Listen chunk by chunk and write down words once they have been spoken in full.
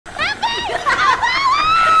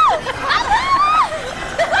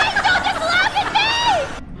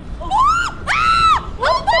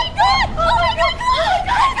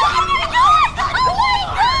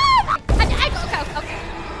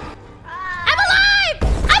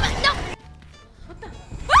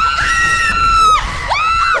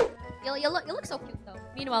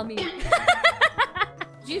well, me.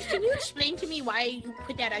 Zeus, can you explain to me why you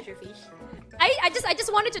put that as your face? I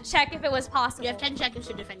just wanted to check if it was possible. You have 10 seconds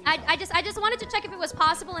to defend yourself. I just wanted to check if it was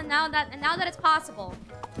possible, and now that it's possible,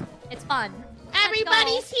 it's fun.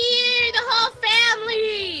 Everybody's here, the whole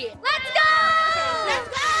family. Let's go! Let's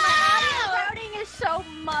go! My routing is so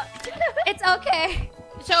much. It's okay.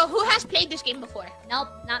 So, who has played this game before? Nope,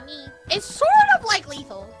 not me. It's sort of like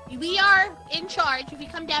Lethal. We are in charge if we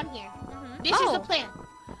come down here. This is the plan.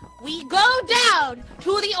 We go down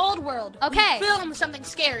to the old world. Okay. We film something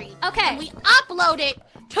scary. Okay. And we upload it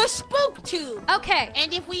to SpookTube. Okay.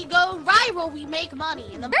 And if we go viral, we make money.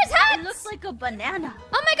 There's hats! It looks like a banana.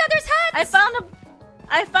 Oh my god, there's hats!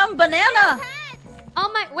 I found banana. Oh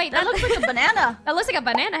my, wait, That looks like a banana. That looks like a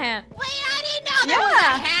banana hat. Wait, I didn't know there was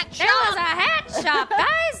a hat shop. There was a hat shop,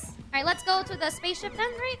 guys. Alright, let's go to the spaceship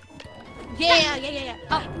then, right? Yeah.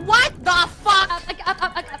 Oh. What the fuck? Okay.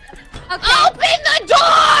 Open the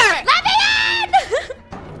door! Let me in!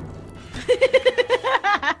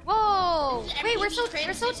 Whoa! Wait, we're so tiny.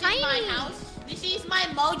 This is my house. This is my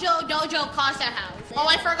Mojo Dojo Casa house. Oh,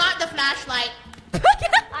 I forgot the flashlight.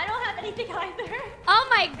 I don't have anything either. Oh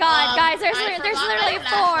my god, guys! There's I literally forgot my 4.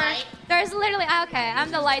 flashlight. There's literally okay.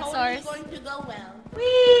 I'm the light source. Going to go well.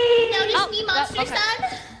 Whee! Notice me, Monster okay. Son.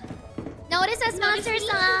 Notice us, Monster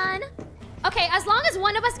Son. Okay, as long as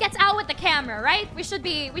one of us gets out with the camera, right? We should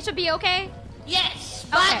be okay. Yes,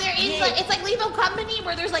 but Okay. there is like, it's like Lethal Company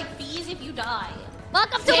where there's like fees if you die.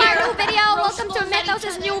 Welcome to our new video. Welcome to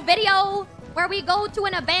Mythos' new video, where we go to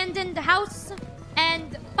an abandoned house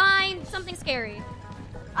and find something scary.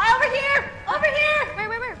 Over here! Over here!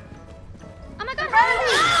 Where? Oh my god!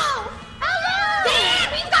 Oh! Hello! Damn,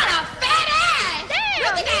 he's got a fat ass! Damn!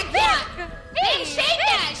 Look at that gut! Hey,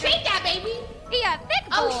 shake that, baby! He a thick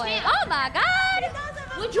boy. Oh, shit. Oh my god!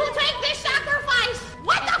 Would you take this sacrifice?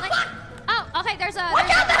 What the fuck? Oh, okay. There's a. Watch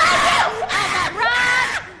out behind you!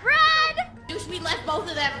 Run! Douche, we left both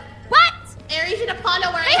of them. What? Aries and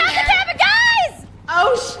Apollo are They in have the there. camera, guys!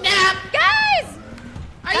 Oh snap! Guys!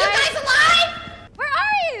 Are you guys alive? Where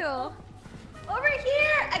are you? Over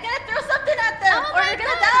here! I gotta throw something at them, Oh or my they're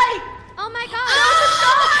gonna God. die! Oh my god!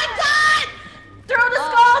 Oh my god! Throw the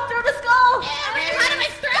skull! Throw the skull! Aries, how do I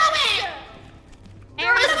throw it? How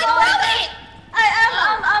Aries, do I throw it?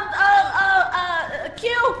 Q!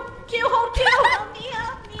 Hold Q! Help me.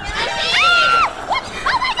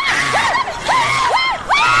 Oh my god!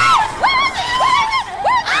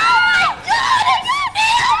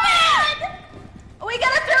 We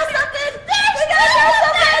gotta throw something!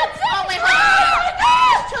 Oh, wait, hold on.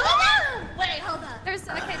 There's two of them? Wait, hold on. There's 2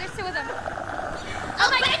 of them. Oh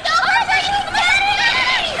my god! Oh my god!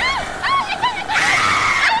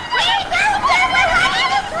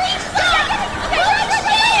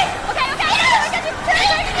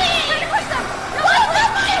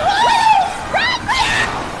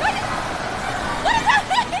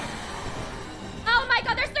 Oh my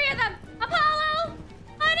god, there's 3 of them! Apollo!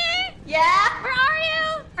 Honey! Yeah? Where are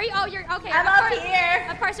you? Oh, you're okay. I'm of up course, here.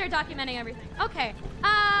 Of course you're documenting everything. Okay.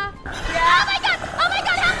 Yeah. Oh my god! Help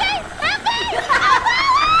me! Help me!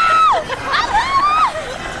 Apollo!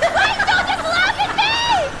 Wait, don't just laugh at me!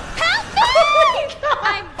 Help me!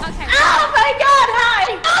 I'm okay. Oh my god, hi!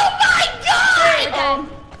 Oh my god! We're dead.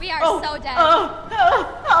 We are so dead.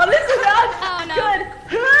 Oh, this is not Oh, no. good.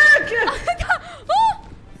 Good. Oh my god! Oh!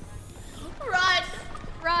 Run!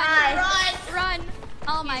 Run!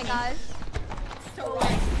 Oh my gosh. So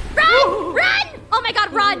run. Run! Oh my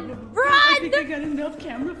god, run! I think I got enough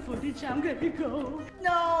camera footage. I'm gonna go.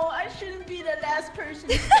 No, I shouldn't be the last person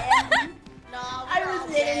standing. No, I was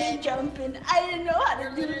literally jumping. I didn't know how to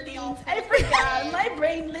do things. I forgot. My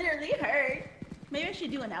brain literally hurt. Maybe I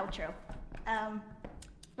should do an outro.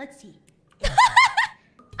 Let's see.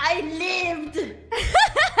 I lived.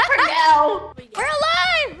 For now. We're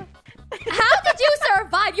alive! How did you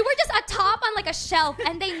survive? You were just atop on like a shelf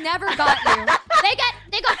and they never got you. They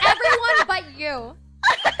got everyone but you.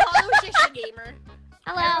 I was just a gamer.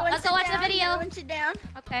 Hello, Everyone let's go sit watch down, the video. Everyone sit down.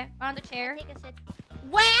 Okay, we're on the chair. Take a sit.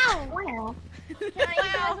 Wow! Wow.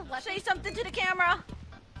 Wow. Say something to the camera.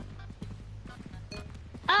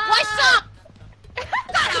 What's up?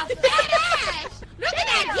 Got a fat ass! Look at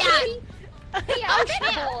that guy! Oh shit,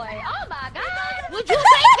 boy! Oh my god! Would you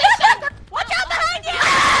take this sucker? Watch out behind you!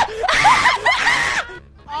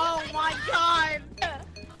 Oh my god!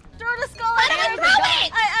 Throw the skull How at do I him. throw it?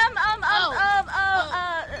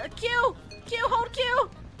 Q, hold Q.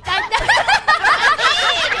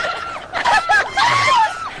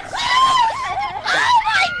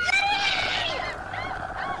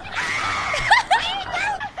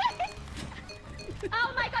 Oh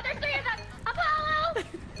my god, there's 3 of them! Apollo!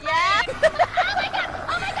 Yeah? Oh my god!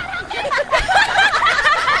 Oh my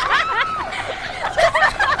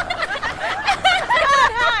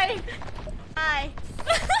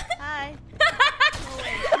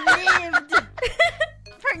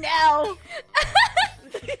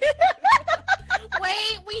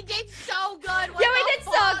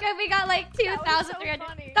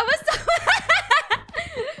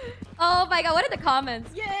my god, what are the comments?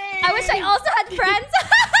 Yay! I wish I also had friends.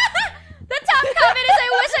 The top comment is I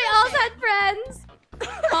wish I also had friends.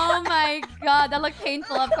 Oh my god, that looked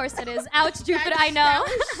painful. Of course it is. Ouch, Jupiter, I know. That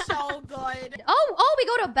was so good. Oh, we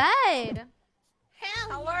go to bed.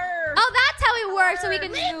 Hell Oh, that's how it works, so we can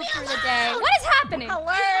move through the day. What is happening?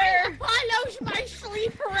 It follows my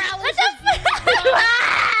sleep paralysis. What the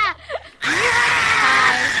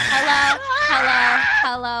Hi.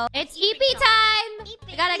 Hello. It's EP time.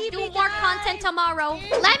 We gotta do more content tomorrow.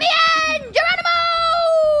 Let me in, Geronimo!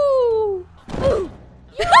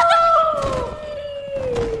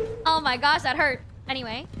 Oh my gosh, that hurt.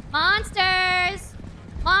 Anyway, monsters.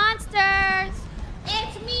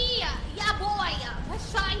 It's me, yeah boy,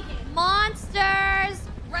 Poseidon. Monsters.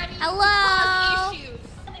 Ready Hello? to cause issues.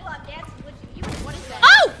 What is that?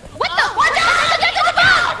 Oh! What the? What the? It's a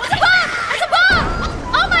bomb! It's a bomb! It's a bomb!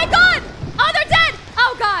 Oh my god! Oh, they're dead!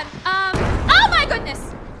 Oh god. Oh my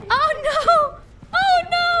goodness! Oh no! Oh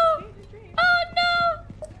no! Oh no!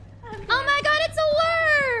 Oh my god, it's a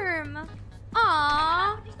worm!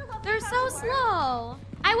 Aw. They're so slow.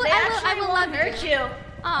 I will love hurt you.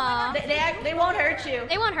 Aw. They won't hurt you.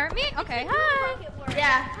 They won't hurt me? Okay, hi.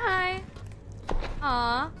 Yeah. Hi.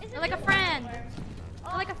 Aw. They're like a friend. They're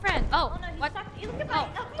like a friend. Oh, what? Oh,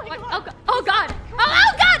 what? Oh god!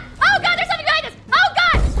 Oh god! Oh god! There's something behind us! Oh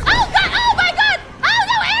god! Oh god! Oh my god! Oh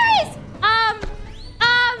no, Aries! I'm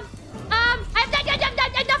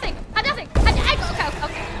nothing. I'm nothing.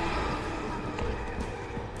 Okay.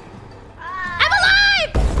 I'm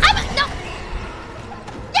alive! No.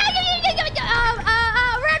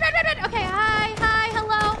 Red. Okay, hi,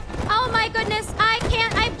 hello. Oh my goodness, I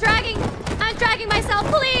can't. I'm dragging myself.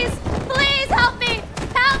 Please help me.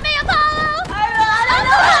 Help me, Apollo! I don't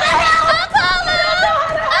know how to help! Apollo!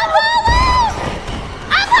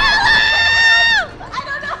 I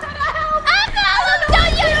don't know how to help! Apollo,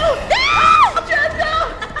 don't you?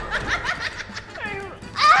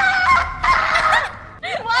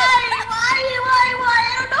 Why?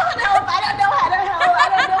 I don't know how to help.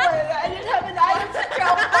 I didn't have an item to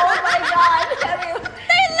throw. Oh my god.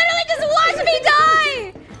 They literally just watched me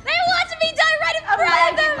die! They watched me die right in front of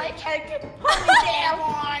them! My keg. Holy damn.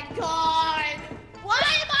 Oh my god. Why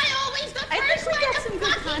am I always the I first think we one got to some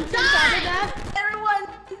good fucking content out of die? that. Everyone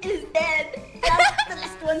is dead. That's the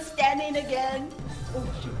last one standing again. Oh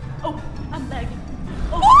shoot. Oh, I'm lagging.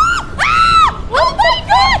 Oh my god! Oh my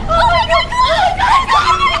god! Oh my god! Oh my god!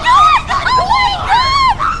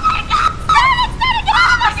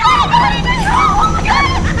 Oh my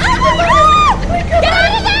god! Get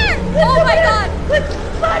out of there! Oh my god!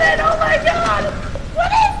 Oh my god!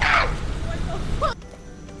 What is that?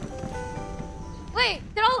 Wait,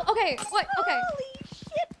 okay, what? Okay. Holy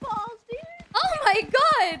shit balls, dude. Oh my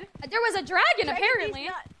god! There was a dragon apparently.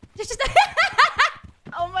 There's just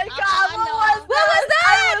Oh my god, What was that? I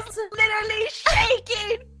was literally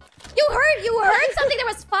shaking. You heard something? There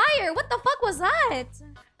was fire. What the fuck was that?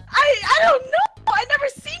 I don't know. I never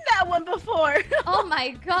seen that one before. Oh my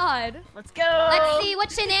god. Let's go. Let's see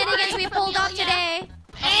what shenanigans we pulled off today.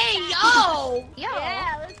 Hey, yo!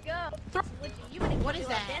 Yeah, let's go. What is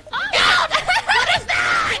that? Oh god! What is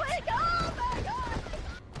that?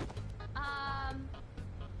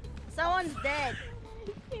 Someone's dead.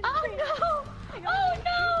 Oh no! Oh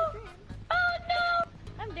no! Oh no!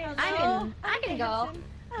 I'm dancing. I can go.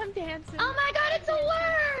 I'm dancing. Oh my god, it's a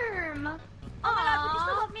worm! Oh my god, would you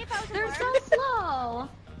still love me if I was a They're worm? so slow.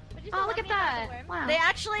 Oh, look at that. Wow. They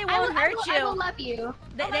actually won't hurt you. I will love you.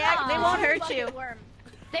 They won't hurt you.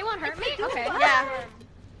 They won't hurt me? Okay. Yeah.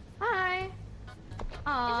 Hi.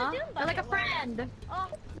 Aw. They're like a friend. Oh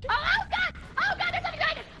god! Oh god, there's something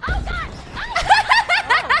behind us! Oh god!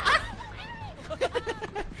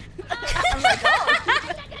 I'm like, oh.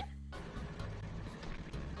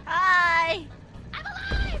 Hi. I'm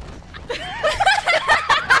alive!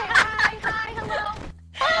 Hi, hello.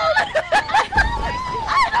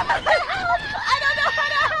 I don't know how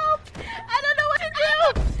to help. I don't know what to do.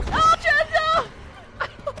 Oh, Jojo.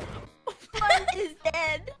 One is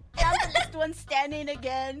dead. And I'm the last one standing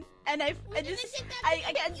again. And I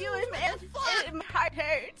can't do it, man. My heart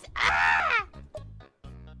hurts. Ah!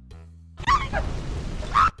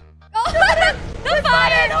 Oh, the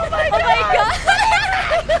fire! Oh my god!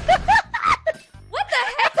 What the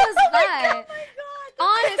heck was that?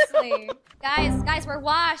 Oh Honestly, guys, we're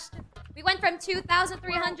washed. We went from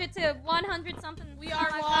 2,300 to 100 something. We are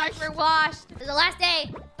Oh my washed. God, we're washed. This is the last day.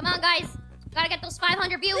 Come on, guys. Gotta get those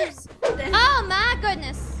 500 views. Oh my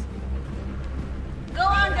goodness. Go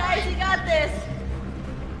on, guys. You got this.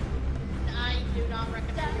 I do not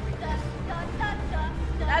recommend it.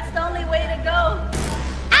 That's the only way to go.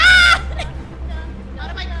 Ah! Not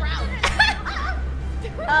in my crowd.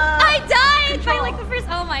 like the first.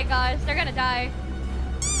 Oh my gosh, they're gonna die.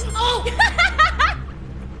 Oh!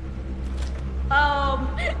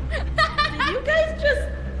 Did you guys just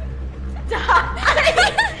die?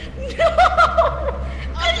 No!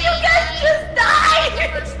 Okay, Did you guys just die? The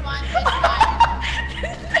first one was fine.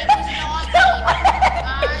 It was not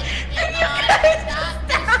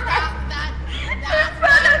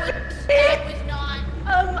me. That was not.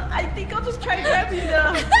 I think I'll just try grabbing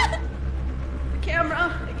the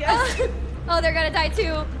camera, I guess. Oh, they're gonna die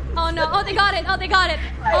too. Oh no. Oh, they got it. Oh, they got it.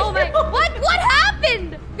 Oh my. What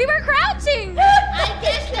happened? We were crouching. I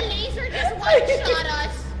guess the laser just one-shot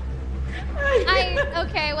us.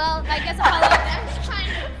 Okay, well, I guess That's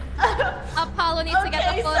kind of... Apollo needs to get the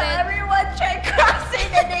Okay, so footage. everyone tried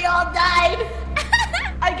crossing and they all died.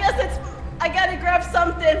 I guess I gotta grab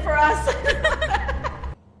something for us.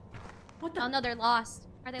 What the? Oh no, they're lost.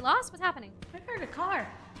 Are they lost? What's happening? I heard a car.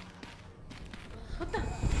 What the?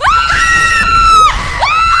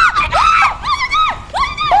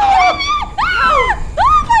 Oh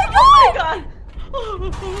my god! Oh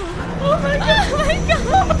my god!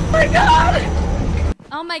 Oh my god!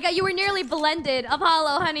 Oh my god, you were nearly blended.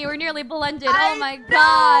 Apollo, honey, you were nearly blended. Oh my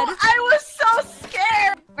god. I was so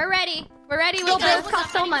scared! We're ready. We're ready. We'll Guys, build what's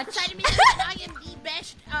cost up? so My name much. is Poseidon Music, and I am the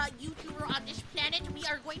best YouTuber on this planet. We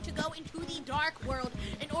are going to go into the dark world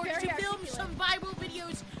in order to film some Bible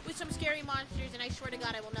videos with some scary monsters, and I swear to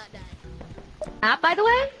God, I will not die. By the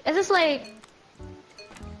way, is this like...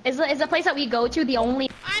 Is the place that we go to the only...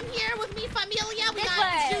 I'm here with me familia. We This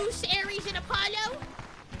got way. Zeus, Ares, and Apollo.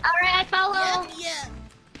 Alright, I follow. Yeah.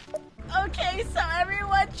 Okay, so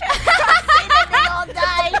everyone tried crossing and they all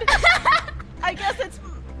died. I guess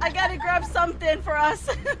I gotta grab something for us.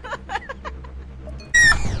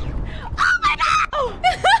 Oh my god!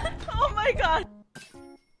 Oh my god!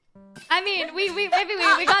 I mean, we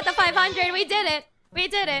got the 500. We did it. We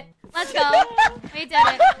did it. Let's go. We did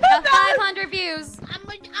it. The 500 views.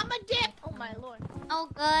 I'm a dip. Oh my lord.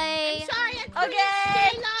 Okay. Sorry, I couldn't Okay.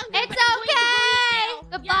 stay longer. It's but I'm going to okay. go eat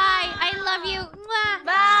now. Goodbye. I love you. Mwah.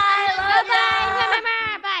 Bye! Love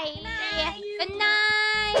Bye. ya. Bye. Good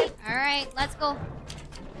night. All right, let's go.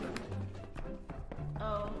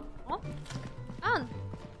 Oh. Oh. Oh.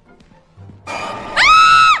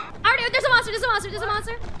 Ah! Already, there's a monster. There's a monster. There's a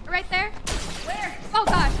monster. Right there. Where? Oh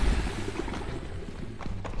gosh.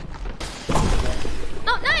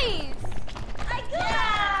 Oh, nice.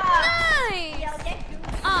 Yeah! Nice.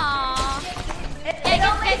 Aww. It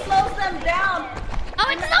only slows them down. Oh,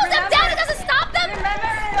 it slows them down. It doesn't stop them.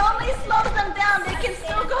 Remember, it only slows them down. They can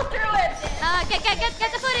still go through it.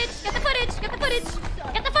 Get the footage. Get the footage. Get the footage.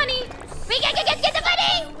 Get the funny. We get the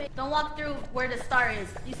funny. Don't walk through where the star is.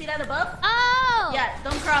 You see that above? Oh. Yeah,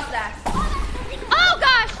 don't cross that. Oh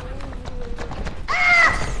gosh.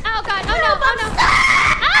 Ah! Oh god. Oh no. Oh no.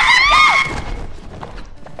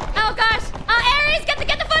 Oh gosh. Ares, get the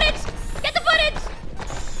footage. Get the footage.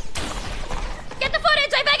 Get the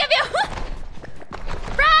footage. I beg of you.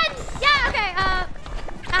 Run. Yeah. Okay.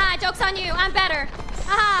 Joke's on you. I'm better.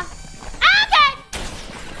 Okay.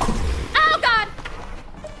 Oh god.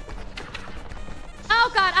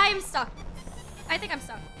 Oh god. I am stuck. I think I'm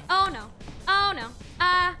stuck. Oh no. Oh no.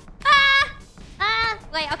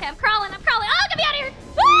 Wait. Okay. I'm crawling. Oh, get me out of here.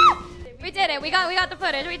 Woo! We did it. We got the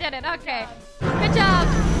footage. We did it. Okay. Good job.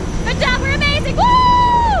 Good job. We're amazing.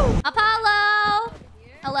 Woo! Apollo.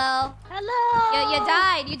 Hello. Hello. You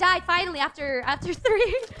died. You died finally after 4 rounds.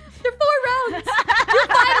 You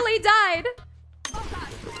finally died. Oh god.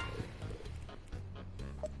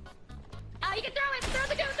 You can throw it. Throw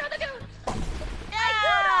the goon. Throw the goon.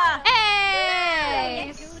 Yeah.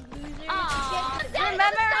 Hey. Aw.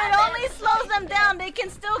 Remember, it only slows them down. They can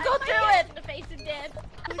still go through it. The face of death.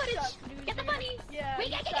 The footage. Get the money. Yeah. We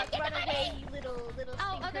get the money. Little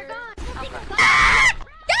Oh, they're stinker. gone.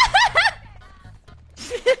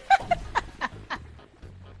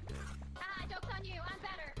 Joke's on you. I'm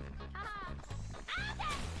better.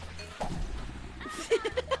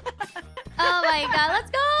 Oh my god, let's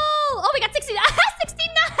go! Oh, we got 69!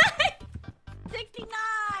 69! 69.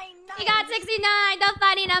 We got 69, the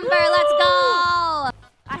funny number. Let's go!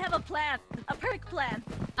 I have a plan. A perk plan.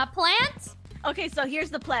 A plant? Okay, so here's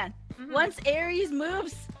the plan. Once Ares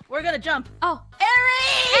moves, we're gonna jump. Oh.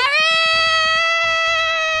 Ares!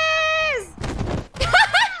 Ares!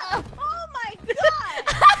 Oh my god!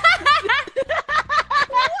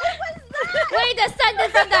 What was that? We descended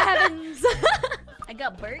from the heavens. I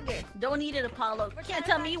got burger. Don't eat it, Apollo. Can't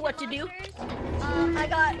tell me what to do. I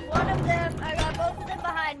got one of them. I got both of them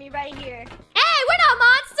behind me right here. Hey, we're not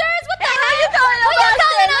monsters! What the Hey, heck? you calling a What you monster?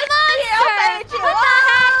 calling a Let's see, monster? I'll fight you. What the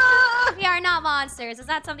heck? Oh! We are not monsters. Is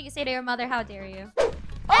that something you say to your mother? How dare you?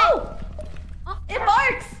 Oh! It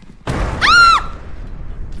barks! Ah!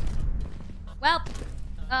 Well,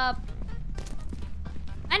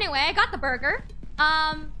 anyway, I got the burger.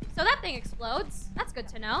 So that thing explodes. That's good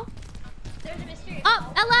to know. There's a mystery.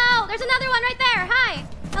 Oh, hello! There's another one right there. Hi.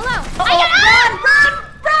 Hello. Run!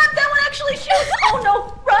 That one actually shoots! Oh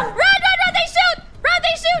no! Run! Run! They shoot! Run!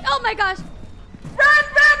 They shoot! Oh my gosh. Run!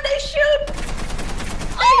 They shoot!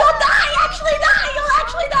 Oh, you'll die! You'll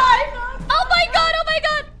actually die! Oh my god!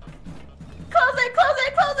 Close it! Oh my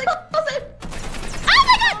god! Close it!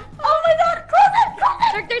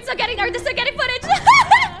 They're still getting footage.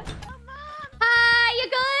 Hi, you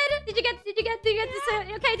good? Did you get this?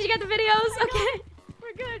 Okay, did you get the videos? Okay.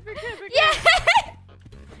 We're good. Yeah.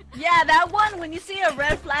 Yeah, that one, when you see a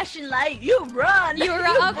red flashing light, you run! You were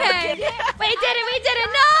okay. Yeah. We did it!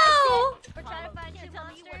 No! We're trying to find two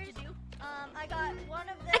monsters. I got one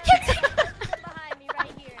of them. I can't see. Behind me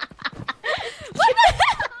right here. What the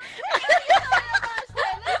hell?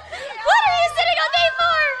 What are you sitting on me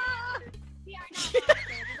for? We are not monsters.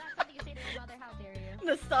 Is that something you say to your mother? How dare you?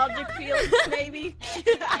 Nostalgic feelings, maybe.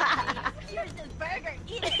 Here's this burger.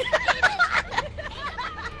 Eat it.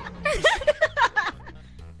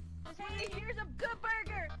 Here's a good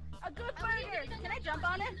burger. A good burger. Can I jump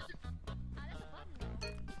on it?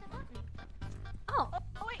 Oh.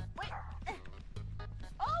 Oh wait.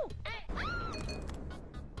 Oh.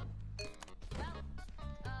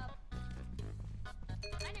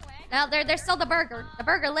 Anyway. Now there's still the burger. The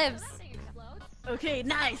burger lives. Something explodes. Okay,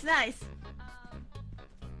 nice.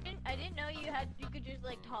 I didn't know you could just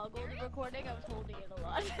like toggle the recording. I was holding it a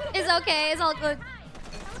lot. It's okay. It's all good.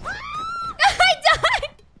 I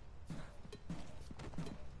died.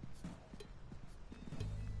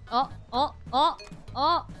 Oh. Oh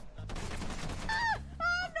no.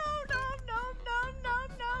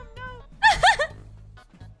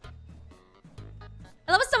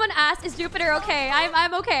 I love when someone asked, "Is Jupiter okay?"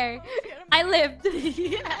 I'm okay. I lived.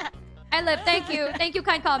 Yeah. I lived. Thank you,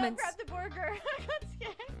 kind comments. Grab the burger. I got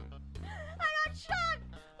scared. I got shot.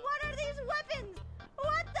 What are these weapons?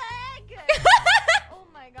 What the heck? Oh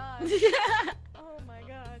my god. Oh my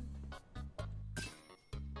god.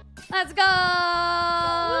 Let's go.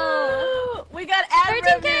 Woo! We got ad 13K.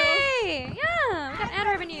 revenue. Yeah, we got ad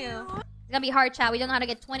revenue. It's gonna be hard, chat. We don't know how to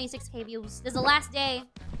get 26K views. This is the last day.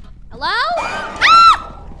 Hello?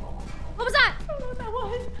 Ah! What was that? Oh, that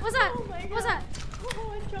one. What was that? Oh my What was God. that?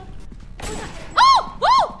 Oh, I jumped. Oh!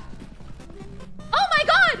 Oh! Oh my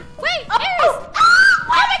god! Wait, Aries! Oh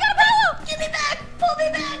my god, Apollo! Give me back! Pull me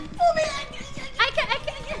back!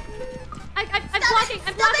 I'm blocking.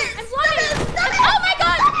 Stop it! Oh my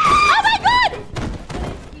god! Oh my god!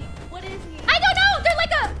 What is he? I don't know! They're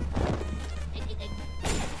like a...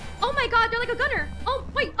 Oh my god, they're like a gunner. Oh,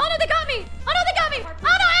 wait. Oh no, they got me! Oh no, they got me!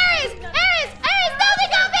 Oh no, Aries! No, they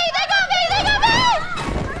got me!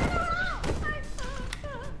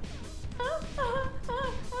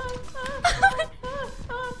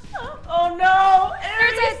 Oh no!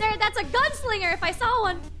 Aries! That's a gunslinger if I saw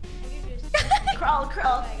one. Crawl.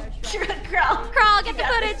 Crawl, Get the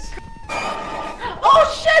footage. Oh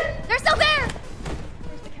shit! They're still there!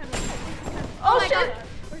 Oh my shit! God.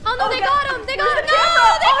 Oh no, they got him! They got him! No!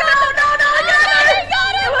 They got him!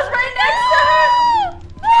 It was right next to her!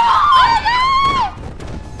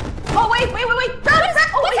 Oh wait! Run!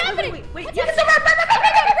 What's happening? Wait! What's You can still run!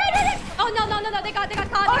 Oh no! They got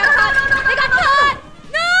caught! Oh, They got caught! no. They got caught!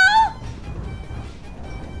 No!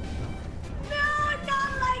 No,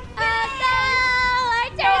 not like Oh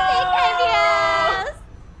no! Our turkey views!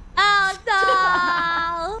 Oh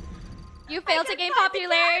no! You failed to gain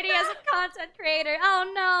popularity as a content creator. Oh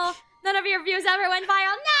no! None of your views ever went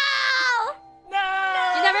viral. No!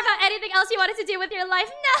 No! You never found anything else you wanted to do with your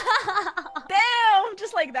life. No! Damn!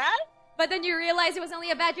 Just like that? But then you realized it was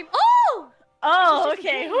only a bad dream. Oh! Oh,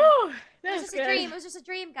 okay. Whew. It was That's just good. a dream. It was just a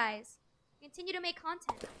dream, guys. Continue to make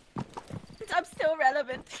content. I'm still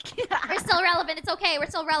relevant. We're still relevant. It's okay. We're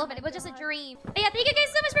still relevant. It was just a dream. But yeah, thank you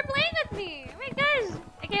guys so much for playing with me. Oh my gosh.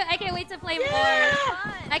 I can't wait to play more.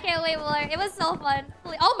 I can't wait more. It was so fun.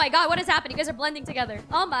 Oh my god, what is happening? You guys are blending together.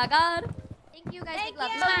 Oh my god. Thank you guys. Big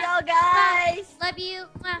love. Love y'all guys. Love you.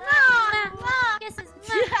 Mwah. Mwah. Mwah. Kisses.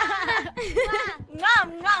 Mwah. Mwah,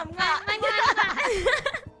 mwah, mwah. Mwah.